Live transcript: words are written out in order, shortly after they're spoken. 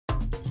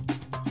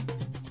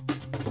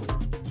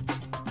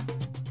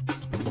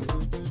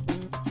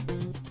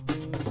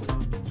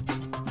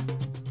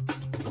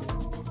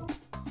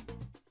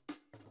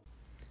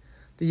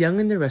The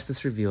Young and the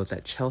Restless revealed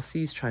that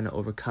Chelsea is trying to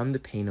overcome the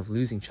pain of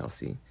losing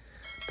Chelsea.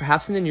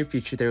 Perhaps in the near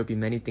future there will be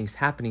many things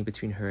happening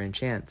between her and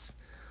Chance.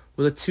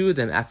 Will the two of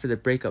them, after the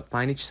breakup,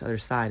 find each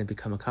other's side and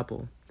become a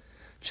couple?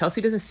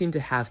 Chelsea doesn't seem to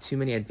have too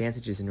many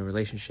advantages in a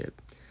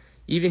relationship.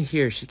 Even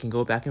here, she can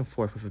go back and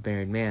forth with a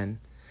married man.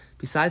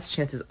 Besides,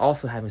 Chance is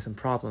also having some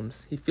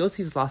problems. He feels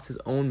he's lost his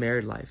own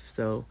married life,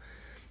 so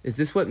is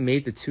this what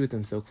made the two of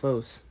them so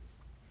close?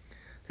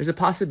 There's a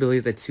possibility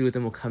that the two of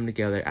them will come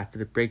together after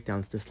the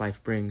breakdowns this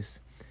life brings.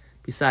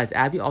 Besides,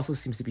 Abby also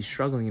seems to be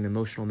struggling in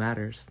emotional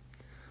matters.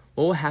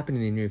 What will happen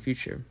in the near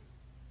future?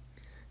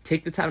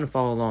 Take the time to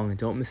follow along and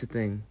don't miss a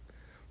thing.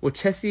 Will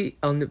Chelsea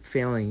end up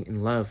falling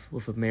in love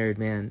with a married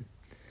man?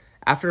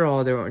 After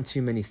all, there aren't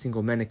too many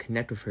single men to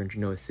connect with her in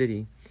Genoa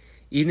City,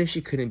 even if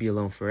she couldn't be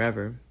alone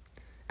forever.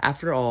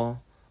 After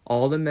all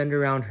the men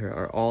around her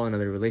are all in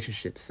other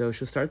relationships, so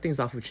she'll start things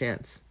off with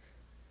Chance.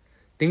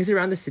 Things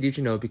around the city of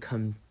Genoa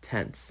become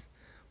tense.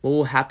 What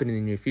will happen in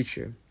the near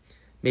future?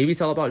 Maybe it's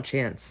all about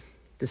Chance.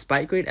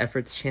 Despite great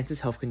efforts, Chance's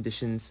health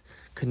conditions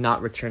could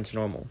not return to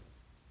normal,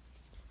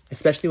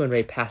 especially when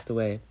Ray passed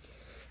away.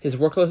 His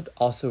workload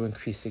also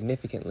increased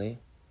significantly.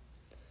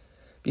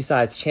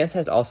 Besides, Chance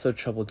had also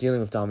trouble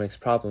dealing with Dominic's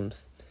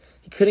problems.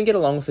 He couldn't get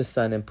along with his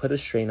son and put a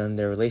strain on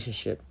their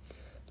relationship.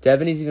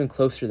 Devin is even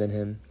closer than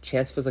him.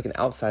 Chance feels like an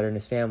outsider in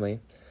his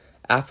family.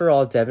 After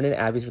all, Devin and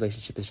Abby's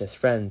relationship is just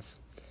friends.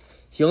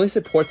 He only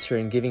supports her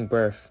in giving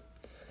birth,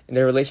 and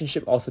their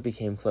relationship also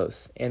became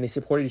close, and they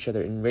supported each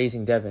other in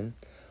raising Devin.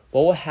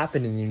 What will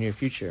happen in the near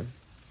future?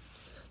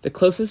 The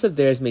closeness of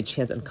theirs made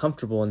Chance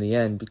uncomfortable in the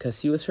end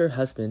because he was her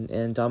husband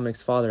and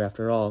Dominic's father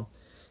after all.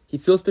 He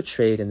feels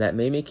betrayed, and that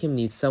may make him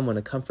need someone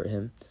to comfort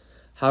him.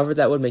 However,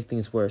 that would make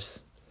things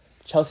worse.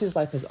 Chelsea's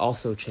life has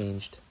also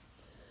changed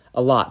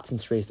a lot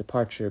since Ray's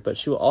departure, but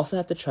she will also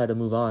have to try to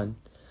move on.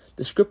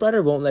 The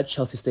scriptwriter won't let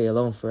Chelsea stay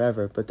alone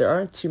forever, but there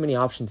aren't too many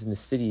options in the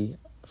city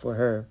for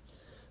her.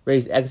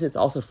 Ray's exit is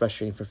also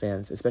frustrating for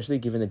fans, especially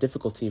given the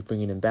difficulty of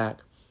bringing him back.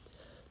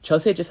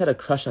 Chelsea had just had a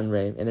crush on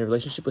Ray, and their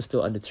relationship was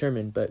still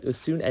undetermined, but it was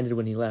soon ended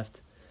when he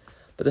left.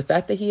 But the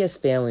fact that he has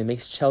family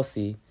makes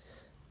Chelsea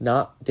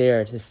not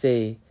dare to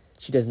say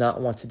she does not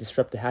want to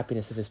disrupt the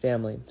happiness of his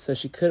family, so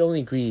she could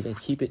only grieve and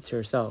keep it to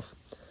herself.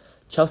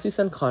 Chelsea's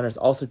son Connor is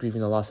also grieving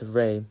the loss of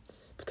Ray,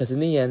 because in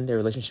the end, their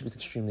relationship is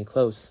extremely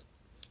close.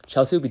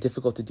 Chelsea will be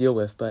difficult to deal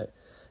with, but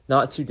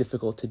not too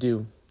difficult to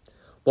do.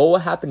 What will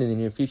happen in the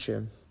near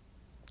future?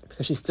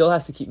 Because she still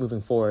has to keep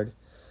moving forward,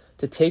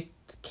 to take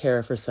care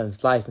of her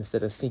son's life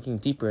instead of sinking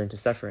deeper into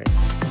suffering.